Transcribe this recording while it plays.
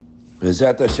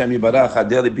Bezat Hashem Yibarach,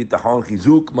 Adeli Bitachon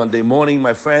Chizuk, Monday morning,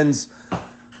 my friends,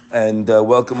 and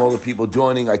welcome all the people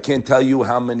joining. I can't tell you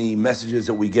how many messages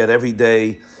that we get every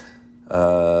day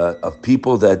of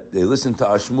people that they listen to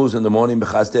our shmuz in the morning,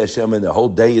 B'chazdei Hashem, and the whole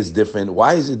day is different.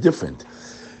 Why is it different?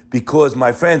 Because,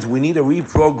 my friends, we need a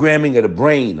reprogramming of the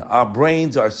brain. Our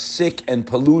brains are sick and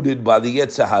polluted by the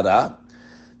Yetzer Hara,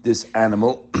 this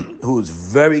animal who is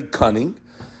very cunning,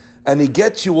 and he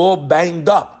gets you all banged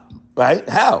up, right?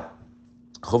 How?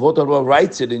 Chavot Hara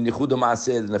writes it in Yehuda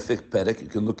Maaseh in the fifth perek. You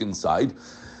can look inside.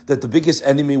 That the biggest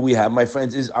enemy we have, my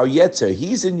friends, is our Yetzer.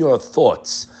 He's in your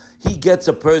thoughts. He gets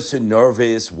a person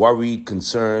nervous, worried,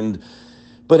 concerned.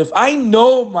 But if I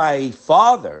know my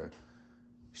Father,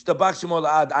 I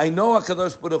know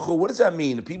HaKadosh Baruch Hu, what does that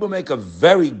mean? People make a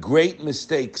very great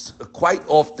mistakes. Quite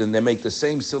often they make the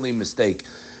same silly mistake.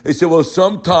 They say, well,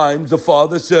 sometimes the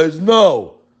Father says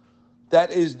no. That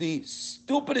is the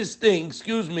stupidest thing,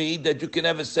 that you can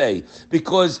ever say.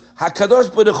 Because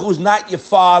HaKadosh Baruch Hu is not your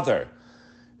father.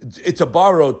 It's a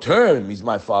borrowed term. He's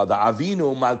my father.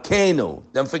 Avinu Malkeinu.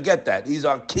 Don't forget that. He's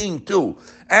our king too.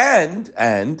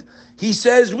 And he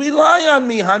says, rely on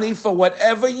me, honey, for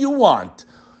whatever you want.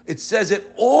 It says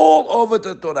it all over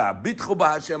the Torah. Bitchu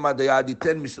b'Hashem adayad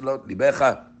yiten mishalot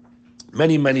libecha.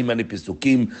 Many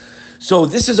pisukim. So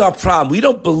this is our problem. We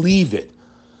don't believe it.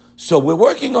 So we're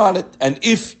working on it, and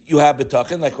if you have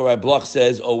bitachon, like Rabbi Bloch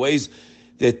says always,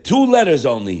 they're 2 letters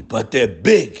only, but they're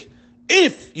big.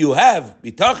 If you have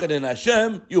bitachon in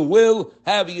Hashem, you will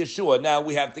have Yeshua. Now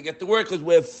we have to get to work because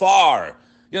we're far.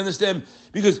 You understand?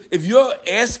 Because if you're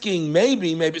asking,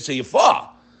 maybe so you're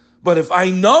far. But if I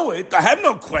know it, I have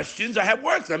no questions. I have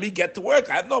work. Let me get to work.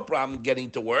 I have no problem getting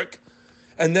to work.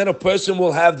 And then a person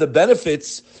will have the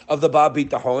benefits of the Ba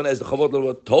Bitachon, as the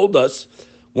Chavot told us.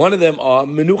 One of them are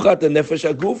menuchat and nefesh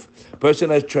aguf. Person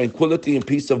has tranquility and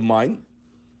peace of mind.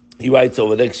 He writes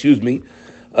over there, menuchat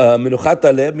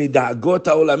alev mida'agot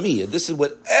ha'olami. This is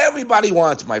what everybody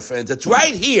wants, my friends. It's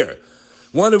right here.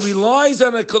 One who relies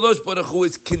on a Kadosh Baruch Hu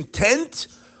is content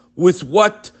with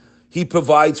what he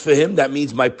provides for him. That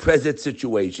means my present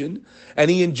situation.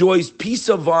 And he enjoys peace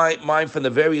of mind from the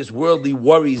various worldly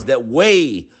worries that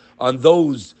weigh on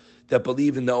those that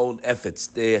believe in their own efforts.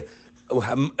 They're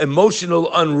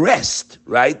emotional unrest,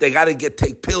 right? They got to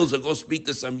take pills or go speak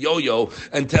to some yo-yo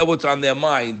and tell what's on their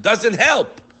mind. Doesn't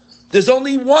help. There's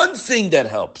only one thing that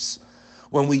helps.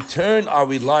 When we turn our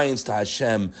reliance to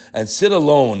Hashem and sit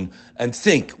alone and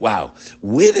think, wow,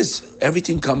 where does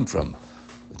everything come from?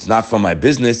 It's not from my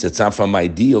business. It's not from my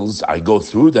deals. I go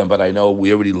through them, but I know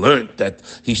we already learned that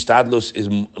Hishtadlus is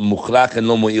Mukhlach and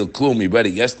Lo Mo'il Klum. We read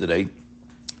it yesterday.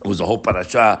 It was a whole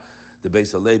parasha, the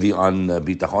Beis Halevi on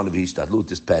Bitachon of Hishtadlut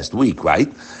this past week,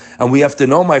 right? And we have to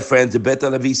know, my friends, the Bet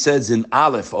Halevi says in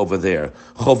Aleph over there,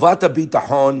 Chovata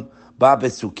Bitachon ba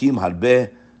pesukim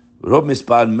harbe, rob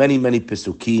mispar, many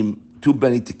pesukim, too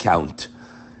many to count.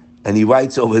 And he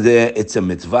writes over there, it's a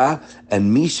mitzvah,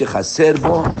 and mi shechaser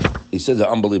bo, he says an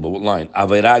unbelievable line,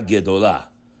 avera gedolah.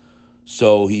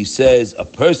 So he says a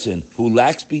person who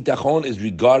lacks bitachon is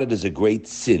regarded as a great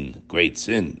sin. Great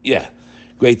sin, yeah.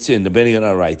 Great sin. The Ben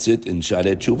Yonah writes it in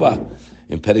Sharei Tshuva,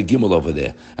 in Perek Gimel over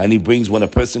there. And he brings when a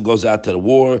person goes out to the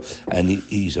war and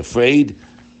he's afraid,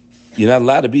 you're not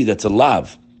allowed to be. That's a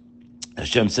lav.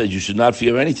 Hashem says you should not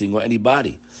fear anything or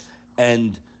anybody.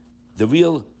 And the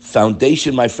real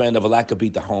foundation, my friend, of a lack of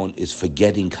bitachon is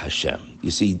forgetting Hashem. You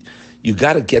see, you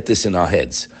got to get this in our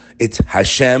heads. It's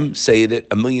Hashem, say it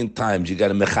 1,000,000 times. You got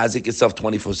to mechazik yourself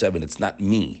 24/7. It's not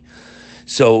me.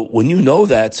 So when you know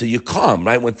that, so you're calm,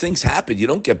 right? When things happen, you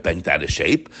don't get bent out of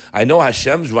shape. I know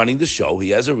Hashem's running the show. He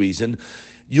has a reason.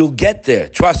 You'll get there.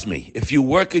 Trust me. If you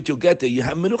work it, you'll get there. You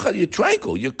have menucha, you're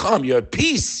tranquil, you're calm, you're at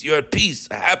peace. You're at peace.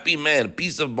 A happy man,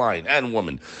 peace of mind and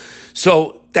woman.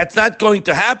 So that's not going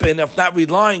to happen if not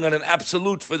relying on an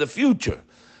absolute for the future.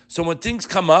 So when things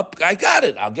come up, I got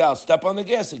it. I'll step on the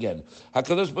gas again.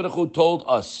 HaKadosh Baruch Hu told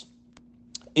us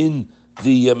in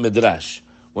the Midrash,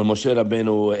 when Moshe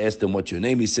Rabbeinu asked him, what's your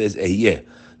name? He says, Ehyeh.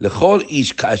 L'chol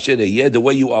ish kasher ehyeh, the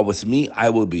way you are with me, I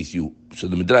will be with you. So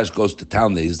the Midrash goes to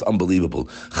town there. It's unbelievable.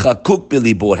 Chakuk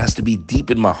bilibo, it has to be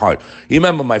deep in my heart.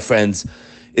 Remember, my friends,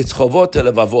 it's chovot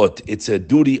levavot. It's a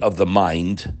duty of the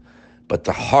mind, but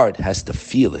the heart has to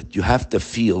feel it. You have to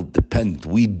feel dependent.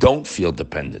 We don't feel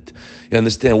dependent. You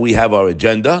understand? We have our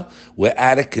agenda. We're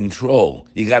out of control.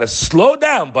 You got to slow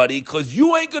down, buddy, because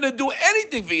you ain't going to do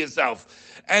anything for yourself.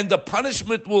 And the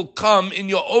punishment will come in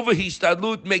your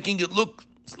overhishtadlut, making it look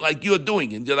like you're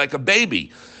doing it. You're like a baby.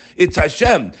 It's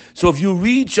Hashem. So if you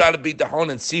read Shara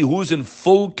Bitachon and see who's in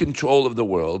full control of the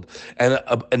world, and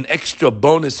an extra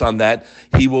bonus on that,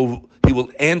 he will He will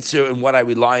answer in what I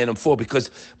rely on Him for. Because,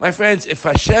 my friends, if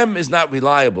Hashem is not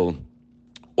reliable,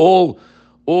 all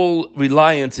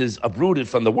reliance is uprooted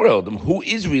from the world. And who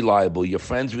is reliable? Your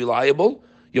friend's reliable?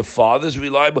 Your father's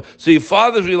reliable? So your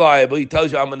father's reliable. He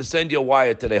tells you, I'm going to send you a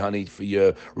wire today, honey, for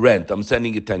your rent. I'm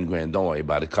sending you 10 grand. Don't worry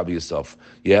about it. Cover yourself.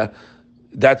 Yeah?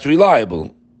 That's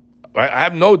reliable. Right? I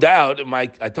have no doubt. I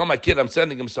tell my kid I'm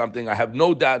sending him something. I have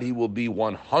no doubt he will be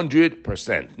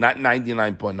 100%, not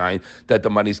 99.9, that the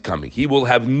money's coming. He will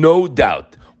have no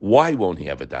doubt. Why won't he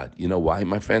have a doubt? You know why,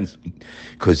 my friends?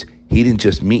 Because he didn't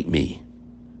just meet me.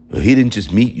 He didn't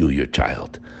just meet you, your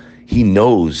child. He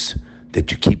knows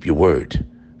that you keep your word.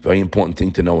 Very important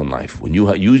thing to know in life. When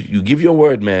you give your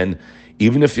word, man,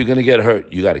 even if you're going to get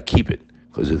hurt, you got to keep it,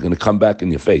 because it's going to come back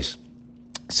in your face.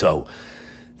 So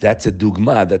that's a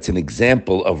dugma, that's an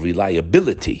example of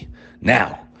reliability.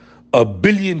 Now, 1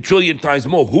 billion trillion times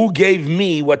more. Who gave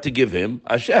me what to give him?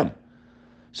 Hashem.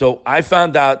 So I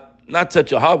found out, not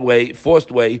such a hard way,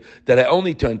 forced way, that I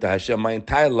only turned to Hashem my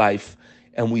entire life,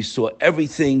 and we saw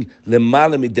everything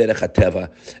lemala miderech hateva,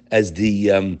 as the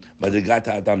Madrigat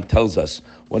Adam tells us.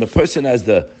 When a person has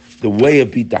the way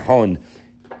of bitachon,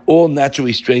 all natural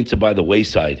restraints are by the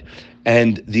wayside,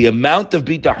 and the amount of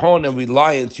bitachon and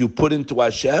reliance you put into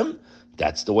Hashem,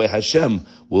 that's the way Hashem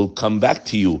will come back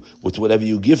to you with whatever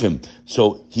you give Him.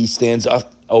 So He stands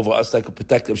up over us like a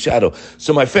protective shadow.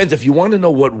 So my friends, if you want to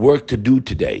know what work to do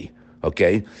today,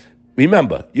 okay,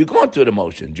 remember, you're going through the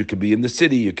motions. You can be in the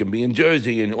city, you can be in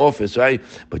Jersey, in your office, right?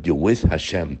 But you're with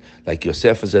Hashem. Like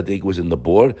Yosef Zadik was in the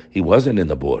board, he wasn't in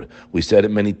the board. We said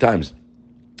it many times.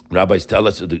 Rabbis tell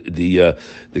us, the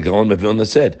Gaon of Vilna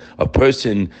said, a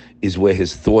person is where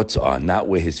his thoughts are, not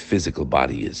where his physical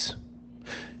body is.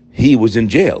 He was in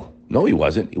jail. No, he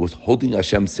wasn't. He was holding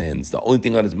Hashem's hands. The only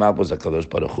thing on his mouth was HaKadosh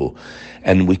Baruch Hu.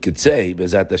 And we could say,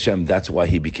 Bezat Hashem, that's why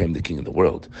he became the king of the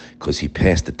world, because he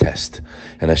passed the test.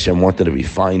 And Hashem wanted to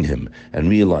refine him and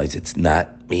realize it's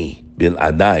not me. Bil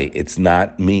Adai, it's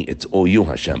not me. It's all you,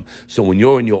 Hashem. So when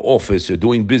you're in your office or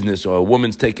doing business, or a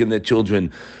woman's taking their children,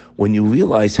 when you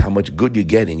realize how much good you're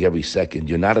getting every second,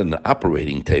 you're not on the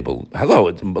operating table. Hello,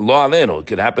 it's lo aleno. It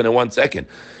could happen in 1 second.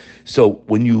 So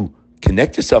when you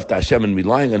connect yourself to Hashem and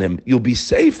relying on Him, you'll be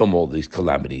safe from all these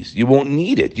calamities. You won't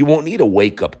need it. You won't need a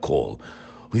wake-up call,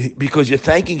 because you're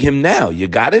thanking Him now. You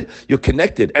got it? You're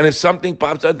connected. And if something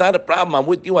pops up, not a problem. I'm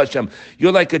with you, Hashem.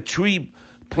 You're like a tree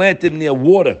planted near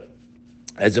water,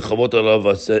 as the Chavot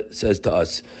Alava says to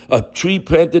us. A tree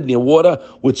planted near water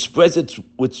which spreads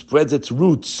its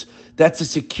roots. That's the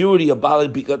security a Baal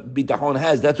Bitachon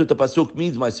has. That's what the pasuk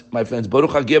means, my friends.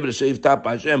 Baruch HaGever sheyiftach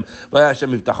b'Hashem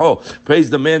v'Hashem yiftacho. Praise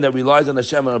the man that relies on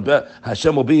Hashem, and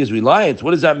Hashem will be his reliance.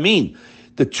 What does that mean?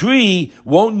 The tree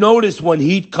won't notice when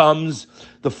heat comes.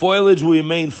 The foliage will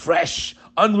remain fresh,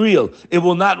 unreal. It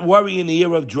will not worry in the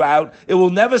year of drought. It will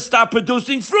never stop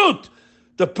producing fruit.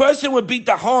 The person with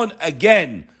bitachon,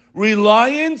 again,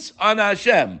 reliance on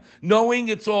Hashem, knowing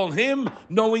it's all Him,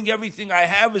 knowing everything I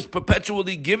have is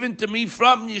perpetually given to me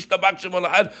from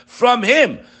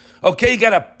Him. Okay, you got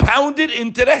to pound it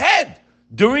into the head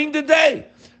during the day.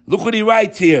 Look what he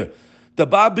writes here. The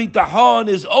Baal Bitachon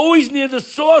is always near the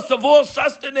source of all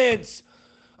sustenance.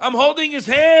 I'm holding his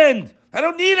hand. I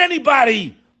don't need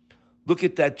anybody. Look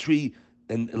at that tree,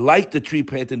 and like the tree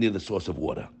planted near the source of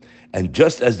water. And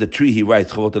just as the tree, he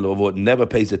writes, never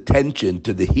pays attention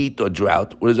to the heat or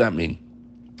drought. What does that mean?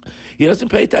 He doesn't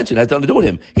pay attention. It has nothing to do with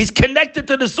him. He's connected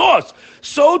to the source.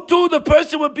 So too, the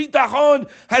person with bitachon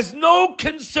has no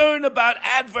concern about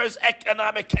adverse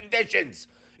economic conditions.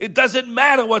 It doesn't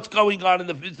matter what's going on in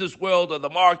the business world or the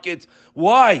markets.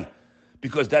 Why?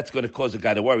 Because that's going to cause a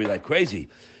guy to worry like crazy.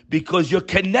 Because you're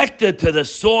connected to the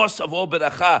source of all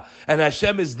beracha, and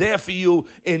Hashem is there for you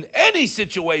in any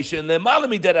situation.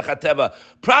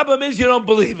 Problem is you don't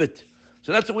believe it.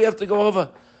 So that's what we have to go over.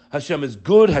 Hashem is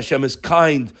good, Hashem is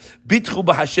kind. Bitchu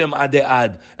b'Hashem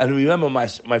ad. And remember, my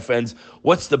friends,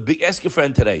 what's the big, ask your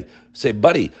friend today, say,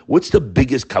 buddy, what's the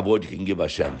biggest kavod you can give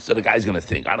Hashem? So the guy's going to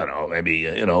think, I don't know, maybe,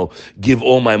 give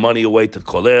all my money away to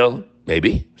Kolel.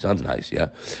 Maybe. Sounds nice, yeah.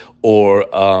 Or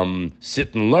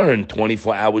sit and learn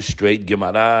 24 hours straight,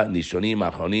 Gemara, Nishonim,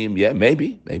 Achonim. Yeah,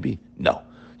 maybe. No.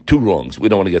 2 wrongs. We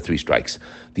don't want to get 3 strikes.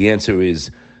 The answer is,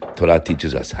 Torah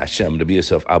teaches us. Hashem, Rabbi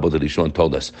Yosef Abba the Rishon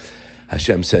told us,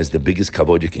 Hashem says, the biggest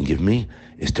kavod you can give me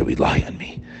is to rely on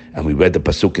me. And we read the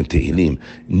pasuk in Tehillim,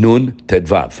 Nun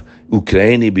Tedvav,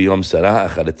 Ukreini biyom sarah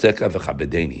acharetzeka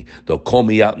v'chabedeni. They'll call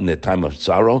me out in the time of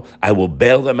sorrow. I will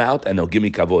bail them out, and they'll give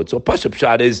me kavod. So Pashup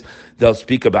Pshat is, they'll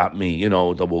speak about me.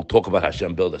 We'll talk about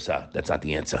Hashem, build us out. That's not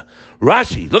the answer.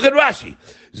 Rashi, look at Rashi.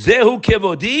 Zehu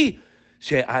kevodi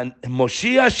that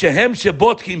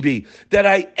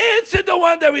I answered the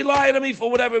one that relied on me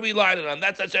for whatever he relied on.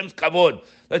 That's Hashem's kavod.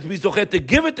 Let's be zochet to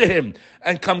give it to him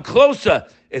and come closer.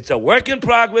 It's a work in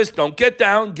progress. Don't get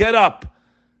down, get up.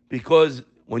 Because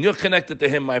when you're connected to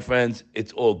him, my friends,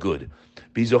 it's all good.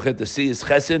 Be zochet to see his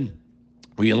chesed,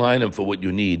 realign him for what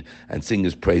you need, and sing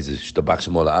his praises. Have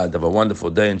a wonderful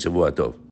day and Shavua Tov.